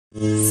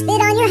Spit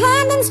on your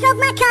hand and stroke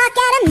my cock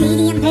at a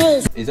medium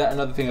pace. Is that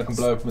another thing I can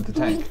blow up with the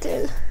tank?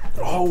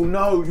 Oh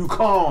no, you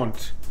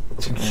can't.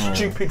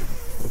 Stupid,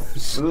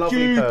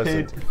 lovely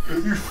person.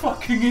 You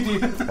fucking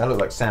idiot. That looked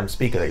like Sam's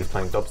speaker that he's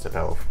playing dubstep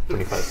out of when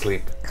he fell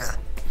asleep.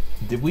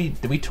 Did we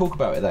talk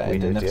about it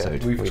in an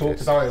episode? Yeah. We've talked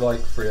about it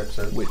like 3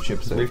 episodes. Which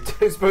episode?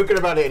 We've spoken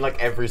about it in like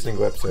every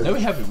single episode. No, we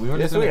haven't. We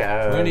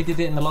only did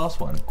it in the last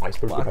one. I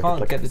spoke about can't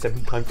it like get the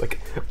 7 times, like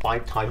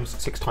 5 times,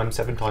 6 times,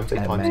 7 times, 8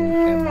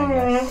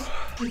 times.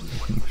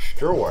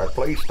 Stuart,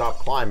 please stop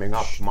climbing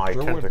up my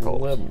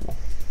tentacles.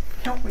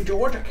 Help me,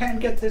 George, I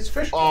can't get this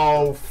fish.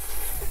 Oh.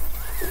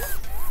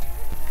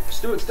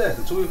 Stuart's dead,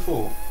 that's all your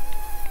fault.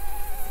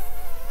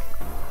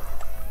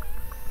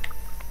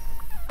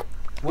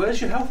 Where's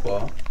your health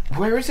bar?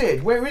 Where is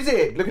it? Where is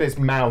it? Look at this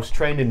mouse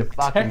trained in the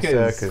fucking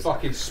circus.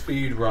 Fucking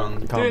speed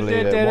run. Can't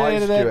believe it. Why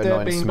is Stuart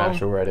not in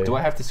Smash already? Do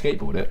I have to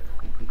skateboard it?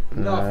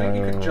 No, I think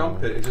you could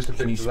jump it. It's just a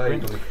bit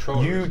delayed on the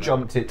controller. You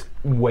jumped it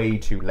way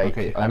too late.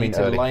 Okay, I need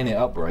to line it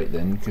up right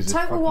then.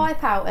 Total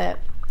Wipeout it.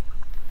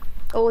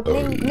 Or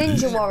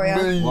Ninja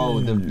Warrior.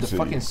 Whoa, the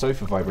fucking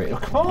sofa vibrator.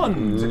 Come on!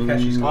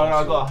 Takeshi's Castle.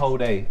 I got a whole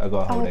day.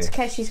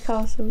 Takeshi's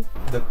Castle.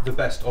 The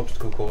best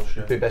obstacle course,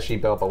 yeah. Bebeshi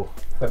Bubble.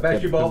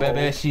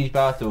 Bebeshi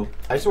Battle.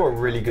 I saw a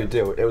really good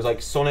deal. It was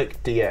like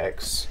Sonic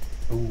DX.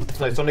 It's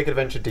like Sonic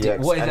Adventure DX.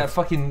 What is that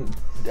fucking...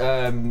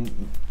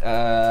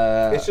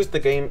 it's just the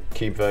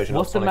GameCube version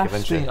of Sonic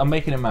Adventure. Thing? I'm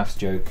making a maths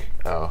joke.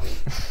 Oh.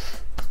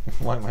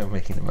 Why am I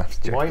making a maths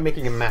joke? Why are you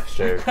making a maths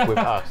joke with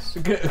us?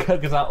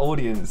 Because our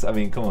audience, I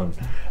mean, come on.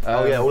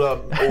 Oh yeah, all our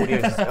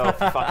audience of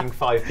fucking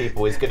 5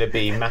 people is going to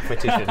be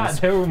mathematicians.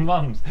 They're all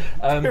mums.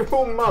 They're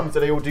all mums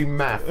and they all do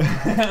math.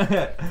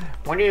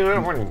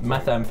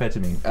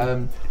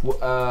 Methamphetamine.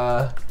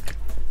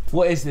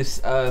 What is this?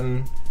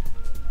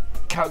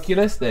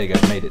 Calculus? There you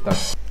go, made it, done.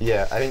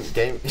 Yeah, I think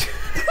game... It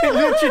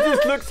literally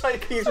just looks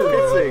like he's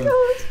pissing.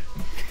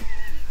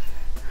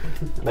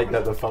 Make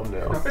that the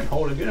thumbnail. I've been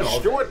holding it on.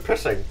 Stuart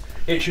pissing.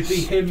 It should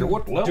be him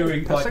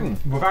doing like,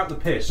 without the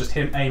piss, just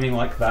him aiming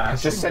like that.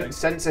 Just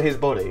censor his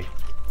body.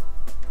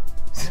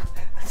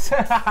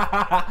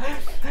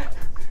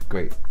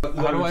 Great.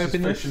 How do I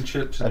open this?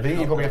 I think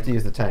you probably have to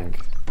use the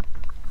tank.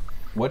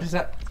 Why does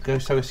that go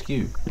so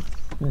askew?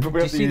 You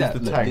probably have to use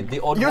the tank. The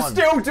odd You're one.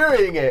 still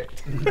doing it!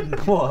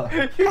 What?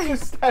 You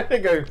just stand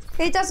and go...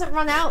 It doesn't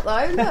run out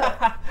though, look.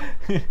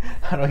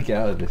 How do I get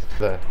out of this?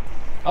 There.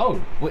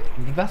 Oh, wait,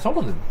 that's all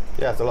of them?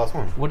 Yeah, it's the last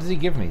one. What does he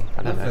give me?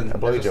 I don't know, a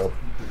blowjob.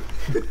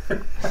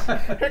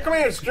 Here, come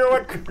here,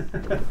 Stuart!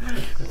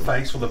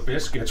 Thanks for the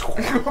biscuits. Stop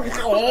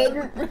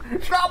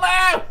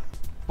it!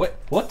 Wait,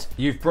 what?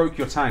 You've broke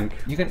your tank.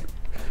 You can...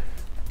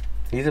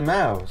 He's a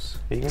mouse.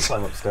 He can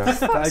climb upstairs.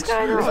 What's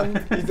going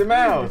on? He's a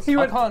mouse. He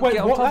went, can't wait,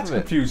 get on what? top That's of it.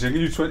 confusing.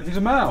 And you went, he's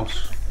a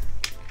mouse.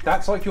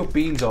 That's like your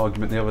beans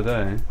argument the other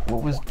day.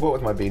 What was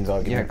my beans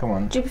argument? Yeah, come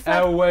on. Do you prefer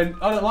Elle went,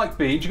 I don't like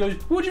beans. She goes,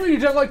 what do you mean you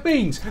don't like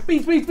beans?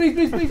 Beans, beans, beans,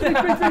 beans, beans, beans,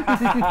 beans, beans.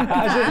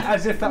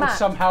 As if that would Matt,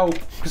 somehow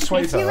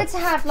persuade if you were her. to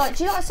have, like,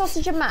 do you like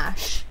sausage and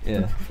mash?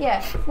 Yeah.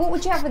 Yeah. What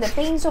would you have with it?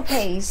 Beans or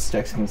peas?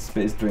 Jackson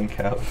spit his drink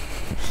out.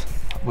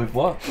 With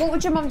what? What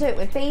would your mum do it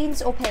with?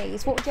 Beans or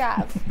peas? What would you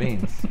have?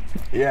 Beans.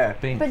 Yeah.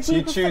 Beans. But do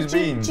you choose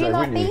beans, do you though,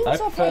 like wouldn't you? beans I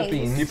or prefer peas?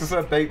 beans. Do you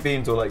prefer baked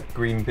beans or like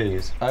green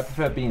peas? I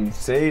prefer beans.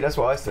 See, that's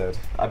what I said.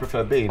 I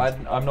prefer beans.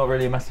 I'm not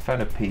really a massive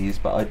fan of peas,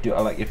 but I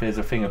like if there's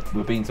a thing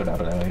with beans on it, I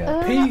don't know,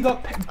 yeah. Pea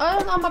got I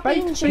don't know, my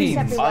baked bean cheese beans.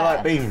 everywhere. I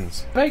like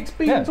beans. baked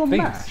beans Yeah, on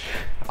beans. mash.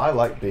 I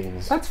like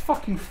beans. That's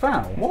fucking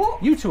foul.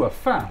 What? You two are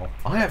foul.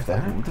 I have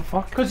that. What the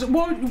fuck? Because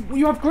what?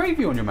 You have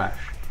gravy on your mash.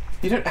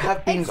 You don't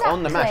have beans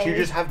on the mash. You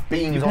Exactly. just have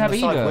beans can on have the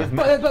side either. with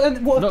mash. But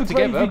then what Not if the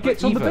together, gravy but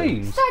gets on the even.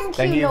 beans? Thank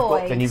Then you,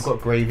 Lloyd. you've got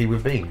gravy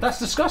with beans. That's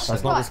disgusting.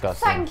 That's not Right,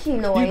 disgusting. thank you,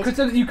 Lloyd. Because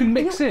then you can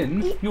mix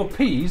in your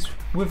peas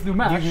with the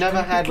mash. You've never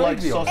and put had like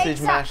gravy on it.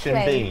 sausage mash and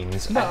Exactly.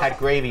 beans No. and had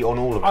gravy on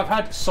all of it. I've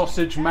had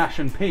sausage, mash,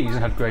 and peas and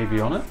had gravy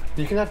on it.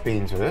 You can have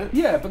beans with it.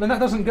 Yeah, but then that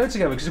doesn't go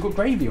together because it's got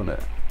gravy on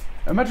it.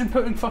 Imagine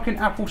putting fucking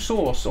apple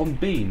sauce on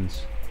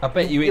beans. I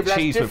bet you Yeah, eat but that's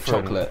cheese with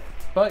different. chocolate.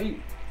 But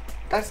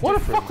That's what the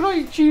different. fuck would I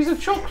eat cheese and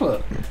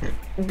chocolate?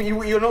 But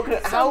you're not gonna.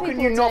 How can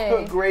you people not do.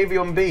 put gravy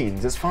on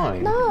beans? It's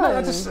fine. No. No,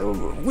 I just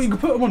we can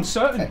put them on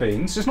certain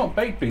beans. It's not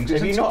baked beans.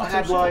 Have It's you not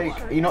had tomato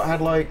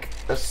sauce. like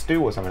a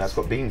stew or something that's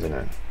got beans in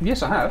it?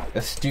 Yes, I have.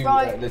 A stew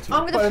Right, like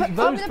I'm little.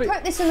 gonna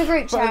put this in the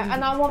group chat,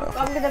 and I'm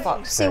gonna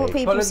fuck's see what sake.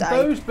 people But say.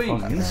 those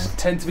beans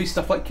tend to be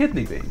stuff like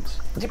kidney beans.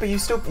 Yeah, but you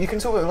can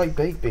still put like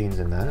baked beans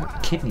in there.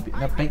 Kidney beans.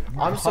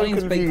 No, I'm so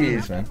Heinz baked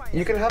beans, confused. man.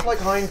 You can have like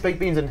Heinz baked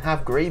beans and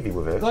have gravy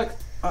with it. Like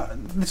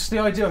this is the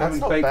idea of That's having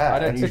not baked. bad. I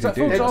don't It's usually like,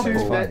 do for that.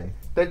 example, It's fine.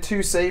 They're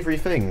two savoury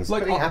things.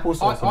 like Putting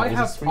applesauce on it is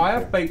a sweet I thing.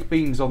 have baked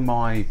beans on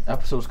my.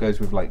 Applesauce goes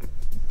with like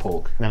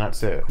pork And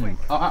that's it.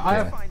 I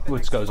have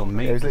which goes on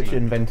meat. It was literally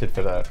invented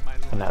for that,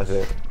 and that was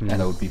it.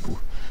 and old people.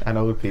 And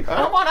old people.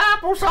 I want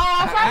applesauce!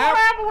 I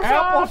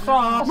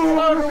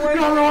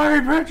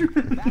want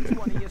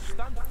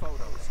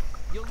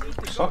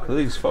Suck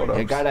these photos.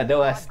 You gotta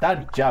do a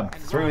stunt jump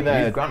through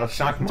the You've got to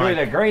suck through my...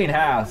 the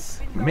greenhouse.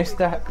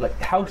 Mister, like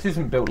house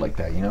isn't built like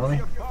that, you know what I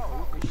mean?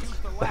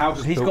 The house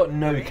is He's built... got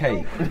no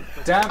cake.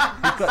 Damn.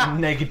 He's got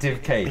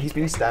negative cake. He's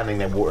been standing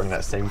there watering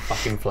that same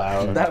fucking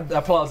flower. That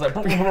plant's like.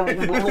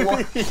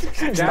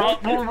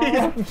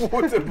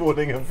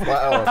 Waterboarding a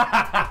flower.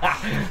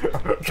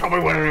 Tell me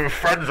where your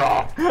friends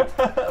are.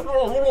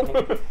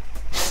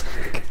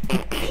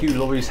 Hugh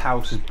Laurie's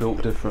house is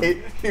built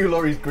different. Hugh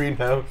Laurie's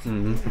greenhouse.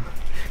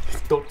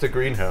 Dr.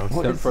 Greenhouse.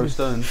 Don't throw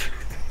stones.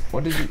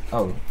 What did you?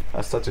 Oh,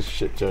 that's such a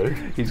shit joke.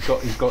 He's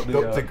got the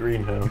Dr.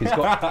 Greenhouse.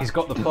 he's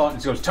got the plant.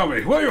 He goes, tell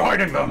me, where are you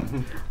hiding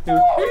them?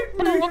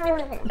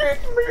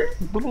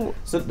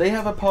 So they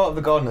have a part of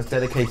the garden that's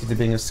dedicated to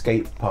being a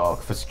skate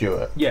park for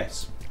Stuart,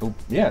 Yes,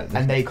 yeah.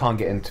 and they can't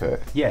get into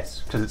it.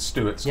 yes, because it's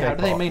Stuart's skate Yeah, how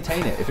do they park.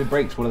 maintain it? If it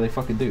breaks, what do they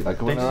fucking do? Like,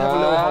 They just have a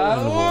little hole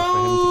in the wall for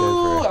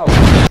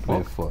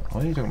him to go What?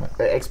 What are you talking about?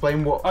 through.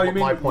 Explain what, Oh, you what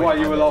mean my point why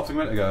you were is. laughing a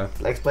minute ago?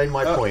 Explain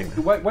my point.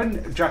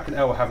 When Jack and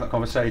Elle were having that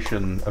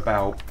conversation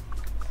about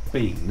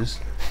beans,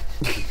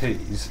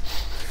 peas,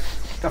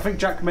 I think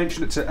Jack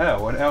mentioned it to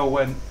Elle, and Elle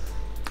went,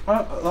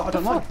 I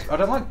don't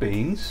like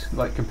beans,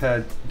 like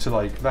compared to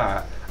like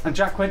that. And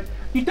Jack went,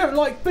 you don't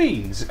like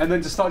beans, and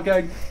then just started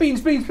going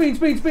beans, beans, beans,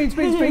 beans, beans,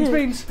 beans, beans,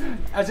 beans,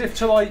 as if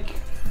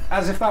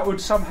that would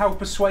somehow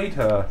persuade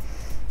her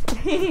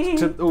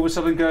to all of a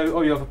sudden go,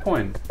 oh, you have a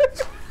point.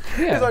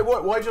 Yeah. He's like,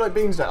 why do you like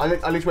beans now? I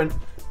literally went,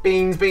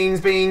 beans,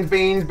 beans, beans,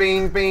 beans,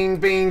 beans, beans,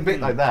 beans,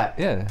 beans, like that.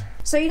 Yeah.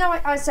 So you know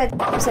what I said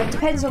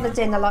depends on the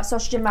dinner, like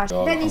sausage and mash.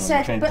 Then he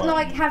said, but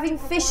like having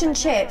fish and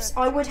chips,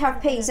 I would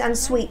have peas and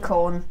sweet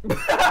corn.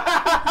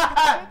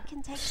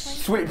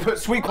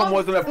 Sweet corn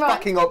wasn't a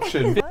fucking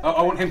option.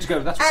 I want him to go,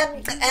 that's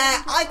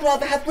I'd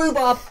rather have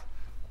rhubarb.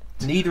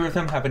 Neither of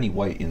them have any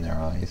white in their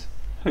eyes.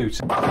 who?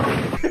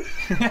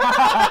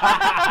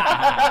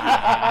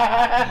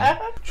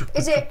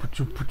 Is it?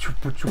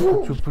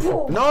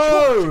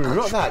 No,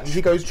 not that.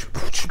 He goes,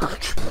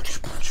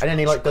 and then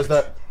he like does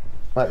that,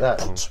 like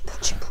that.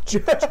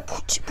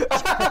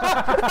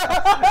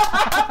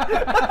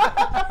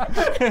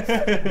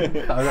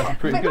 Oh, that's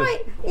pretty But good.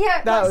 like,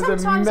 yeah, That like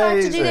was sometimes I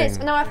have to do this,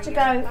 amazing. and I have to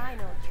go.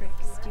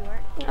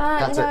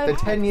 That's you it. The know,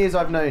 10 years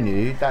I've known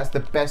you, that's the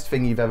best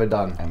thing you've ever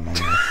done.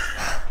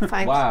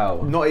 thanks.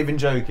 Wow. Not even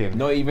joking.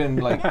 Not even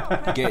like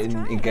getting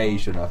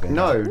engaged or nothing.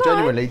 No,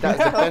 genuinely,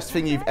 that's the best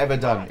thing you've ever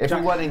done. If we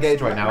weren't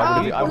engaged right now,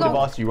 I would have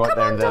asked you right Come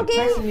there on, and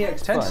then. doggy.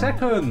 10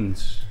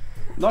 seconds.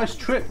 Nice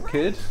trip,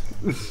 kid.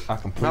 I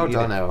completely. Well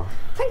done, Elle.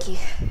 Thank you.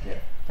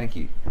 Thank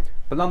you.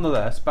 But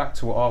nonetheless, back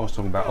to what I was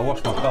talking about. I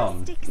washed my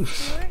bum.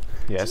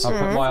 Yes. I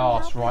put my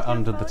arse right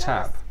under the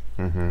tap.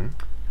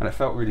 And it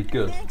felt really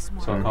good.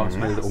 So I just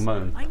made a little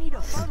moan.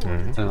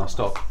 And then I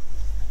stopped.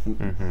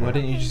 Why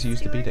didn't you just use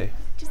the bidet?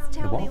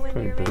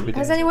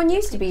 Has anyone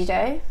used a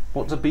bidet?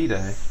 What's a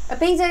bidet? A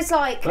bidet is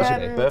like.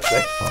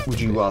 Birthday. Would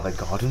you rather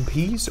garden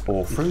peas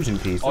or frozen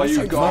peas? Are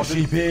you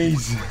garden?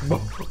 peas.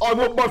 I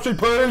want mushy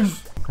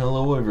peas!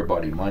 Hello,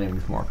 everybody. My name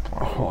is Mark.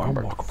 I'm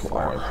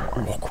Markiplier.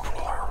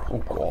 Oh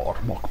God,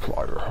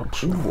 Markiplier. I'm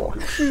so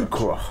fucking sick.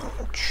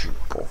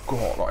 Oh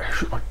God,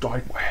 I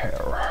dyed my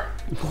hair.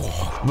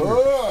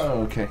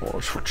 Oh, okay. Oh,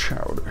 it's for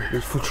charity.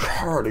 It's for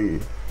charity.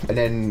 And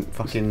then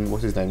fucking,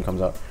 what's his name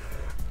comes up.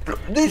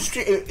 This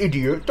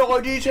idiot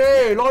dyed his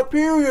hair like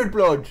period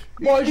blood.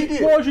 Why did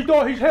he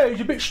dye his hair?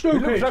 He's a bit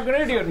stupid. He looks like an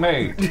idiot,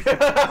 mate.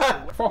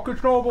 Fucking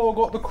snowball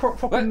got the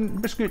fucking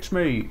biscuits,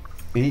 mate.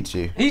 He eats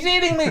you. He's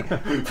eating me.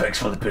 Thanks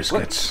for the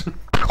biscuits.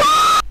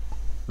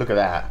 Look at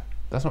that.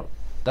 That's not.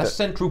 That's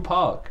Central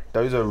Park.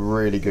 Those are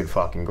really good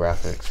fucking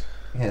graphics.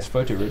 Yeah, it's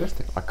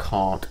photorealistic. I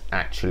can't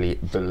actually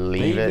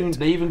believe it.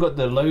 They even got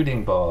the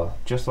loading bar,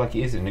 just like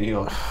it is in New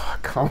York. I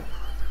can't.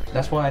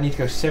 That's why I need to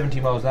go 70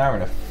 miles an hour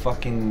in a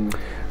fucking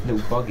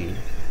little buggy.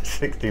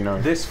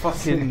 69. This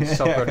fucking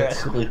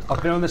subreddit.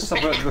 I've been on this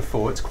subreddit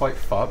before. It's quite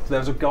fucked. There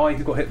was a guy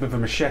who got hit with a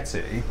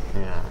machete.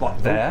 Yeah.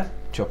 Like there.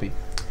 Choppy.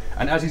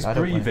 And as he's I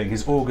don't breathing,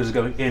 his organs are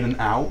going in and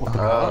out of the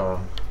car.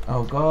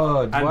 Oh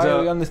God! And, why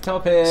are we on this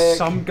topic?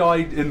 Some guy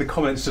in the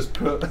comments just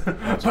put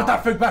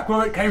that thing back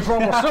where it came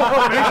from. Or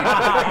sorry.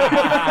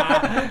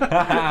 And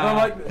I'm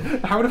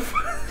like, how the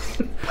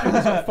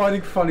I'm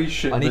finding funny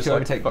shit. I need this, to like,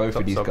 overtake fucked both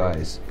up of these subreddit.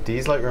 guys.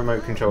 These like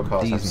remote control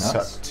cars have These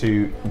nuts. such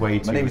way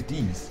too. My name is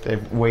Deez. They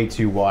have way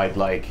too wide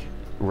like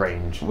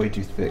range. Way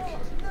too thick.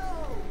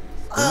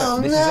 Oh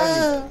this is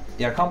only,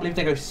 yeah, I can't believe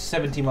they go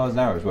 70 miles an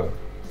hour as well.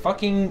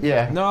 Fucking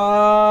Yeah.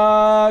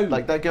 no!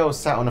 Like that girl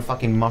sat on a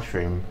fucking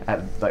mushroom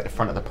at like the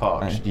front of the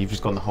park. Right. You've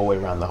just gone the whole way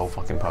around the whole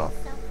fucking park.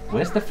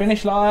 Where's the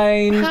finish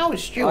line? How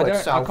is Stuart I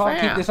so can't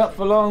keep fast? this up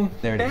for long.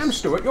 There it is. Damn,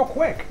 Stuart, you're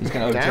quick. He's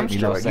going to Damn, overtake me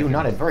Stuart, last you second.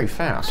 nutted very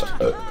fast.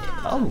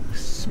 Oh,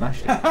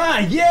 smashed it. Ah,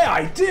 yeah,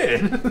 I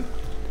did.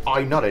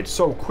 I nutted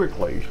so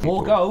quickly.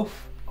 More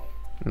golf.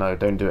 No,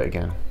 don't do it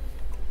again.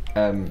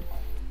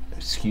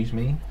 Excuse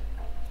me?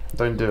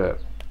 Don't do it.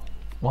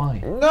 Why?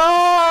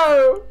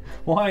 No!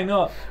 Why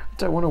not? I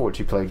don't want to watch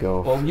you play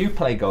golf. Well, you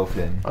play golf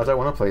then. I don't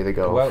want to play the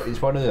golf. Well,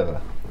 it's one or the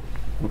other.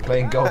 We're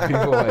playing golf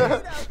either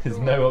way. There's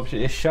no option.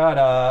 Just shut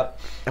up.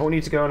 I want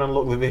you to go and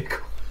unlock the vehicle.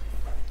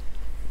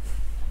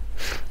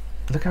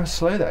 Look how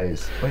slow that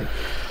is. Wait.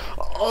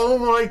 Oh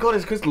my god,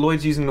 it's because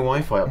Lloyd's using the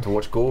Wi-Fi up to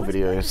watch gore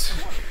videos.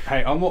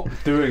 Hey, I'm not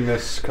doing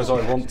this because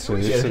I want to.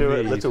 Yeah, do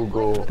it, little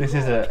gore. This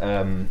is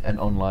an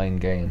online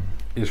game.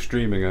 You're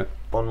streaming it.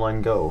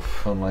 Online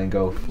golf. Online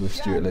golf with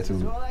Stuart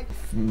Little.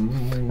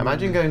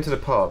 Imagine going to the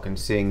park and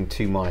seeing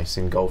two mice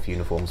in golf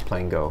uniforms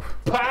playing golf.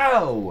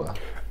 Pow!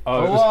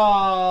 Oh,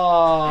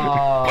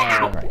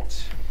 Whoa!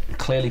 Right.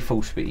 Clearly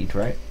full speed,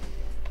 right?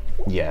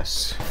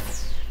 Yes.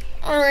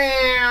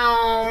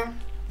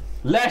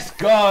 Let's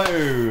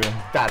go!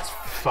 That's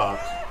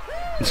fucked.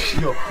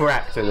 You're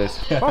cracked at this.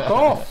 fuck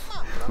off!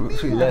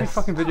 Every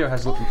fucking video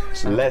has.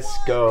 Let's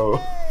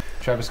go.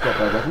 Travis Scott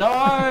burger. No!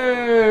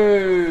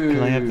 Can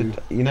I have the?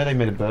 You know they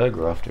made a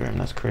burger after him.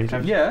 That's crazy.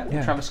 Yeah,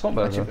 Travis Scott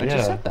burger. I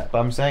just said that. But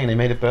I'm saying they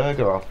made a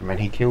burger after him, and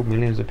he killed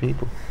millions of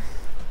people.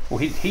 Well,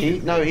 he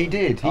No, he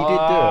did. He did do it.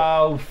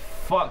 Oh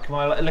fuck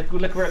my!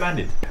 Look where it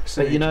landed.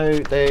 But you know,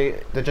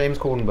 the James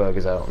Corden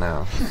burger's out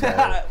now.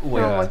 So.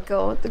 Oh my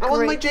god, the I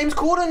want my great. James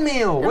Corden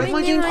meal. Where's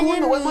my James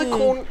Corden? Where's my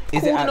Corden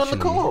Is it on the actually?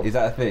 cob? Is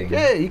that a thing?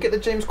 Yeah, you get the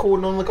James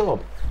Corden on the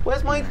cob.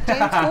 Where's my James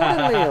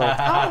Corden meal?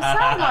 Oh,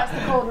 Sam likes the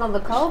Corden on the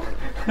cob.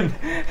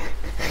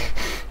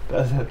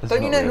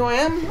 Don't you know who I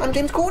am? I'm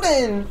James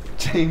Corden.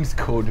 James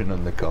Corden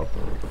on the cob.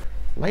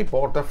 They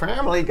bought the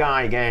Family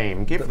Guy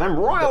game. Give them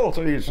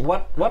royalties.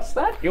 What's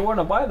that? You want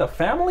to buy the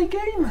family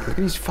game? Look at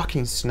these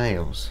fucking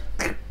snails.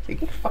 Get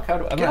the fuck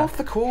out of Get off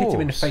the course. Hit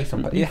him in the face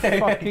on You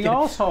fucking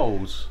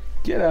assholes.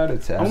 Get out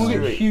of town. I'm gonna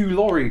get Hugh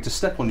Laurie to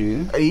step on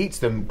you. He eats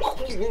them.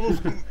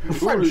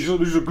 French.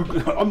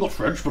 I'm not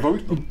French, but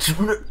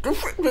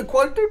They're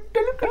quite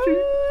delicacy.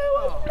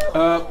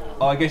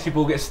 I guess you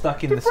all get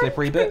stuck in the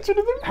slippery bit.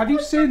 Have you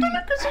seen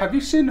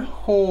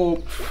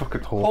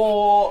fucking whore?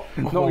 Or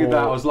Not only that,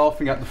 I was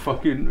laughing at the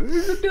fucking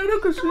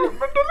delicacy.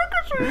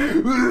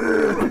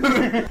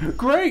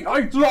 Great,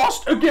 I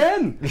lost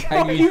again.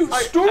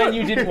 and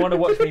you didn't want to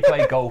watch me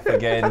play golf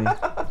again.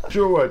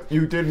 Stuart,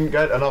 you didn't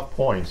get enough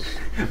points.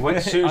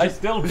 I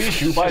still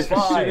beat you by As soon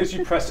 5. as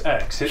you press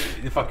X,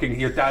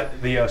 your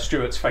dad,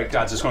 Stuart's fake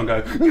dad's just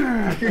gonna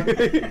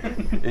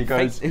go. He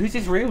goes, Who's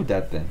his real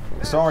dad then?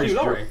 sorry, Hugh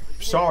Stuart. Laurie.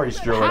 Sorry,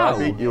 Stuart, How?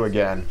 I beat you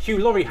again. Hugh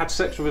Laurie had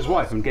sex with his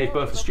wife and gave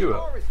birth to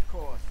Stuart.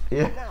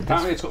 Yeah.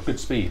 Apparently, it's got good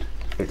speed.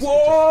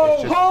 Whoa!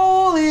 It's just,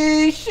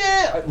 Holy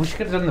shit! We should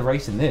have done the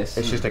race in this.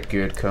 it's just a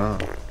good car.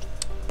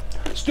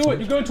 Stuart,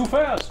 you're going too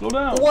fast. Slow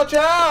down. Watch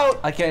out!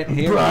 I can't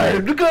hear Brian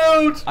you. the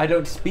goat! I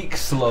don't speak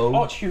slow.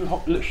 Oh, it's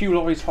Hugh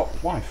Laurie's hot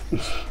wife.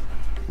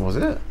 Was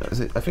it? I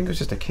think it was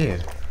just a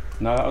kid.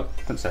 No, I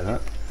didn't say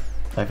that.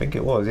 I think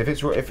it was.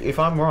 If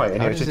I'm right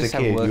and How it was does just this a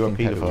have kid, you're a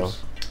working paedophile.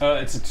 pedals?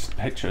 It's a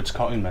picture. It's a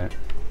cartoon, mate.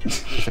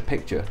 It's a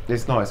picture.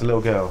 It's not. It's a little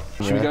girl.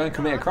 Should we go and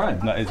commit a crime?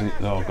 That isn't.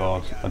 Oh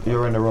God.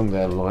 You're in the wrong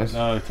there, Lois.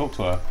 No, talk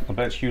to her. I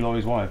bet it's Hugh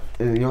Laurie's wife.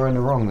 You're in the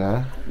wrong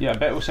there. Yeah, I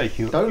bet it will say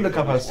Hugh. Don't look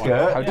up her Laurie's wife.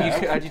 skirt.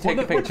 How do you take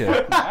a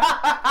picture?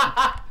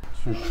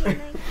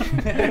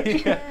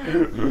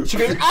 She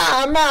goes,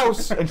 ah, a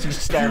mouse! And she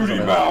stands on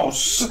it.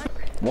 Mouse.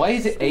 Why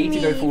is it A to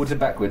go forwards and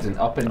backwards and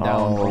up and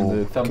down on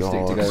the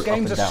thumbstick to go God. up This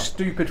games and are down?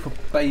 stupid for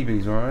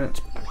babies, alright?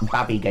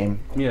 Babby game.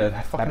 Yeah,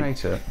 I fucking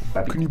hate it.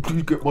 Can you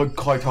please get my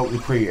kite out of the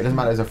tree? It doesn't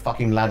matter, there's a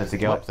fucking ladder to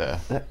get up there.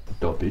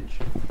 Dumb bitch.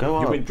 Go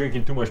up.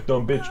 drinking too much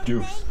dumb bitch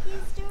juice.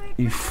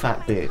 You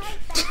fat bitch.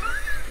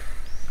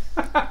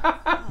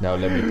 Now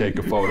let me take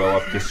a photo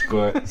of the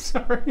skirt.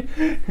 Sorry.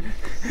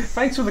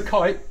 Thanks for the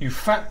kite, you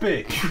fat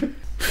bitch.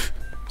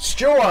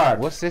 Stuart!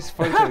 What's this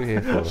photo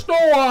here for?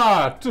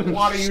 Stuart!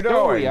 What are you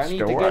Story, doing, I need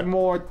to Stuart? get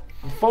more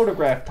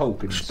photograph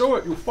tokens.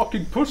 Stuart, you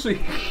fucking pussy.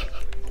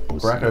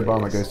 Barack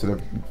Obama goes to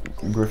the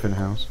Griffin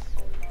house.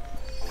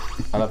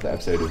 I love that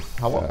episode of...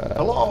 Hello.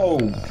 Hello.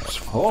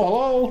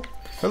 Hello.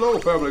 Hello,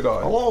 Family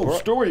Guy. Hello,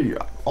 Stewie.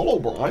 Hello,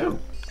 Brian.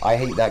 I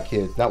hate that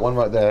kid. That one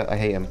right there, I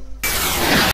hate him.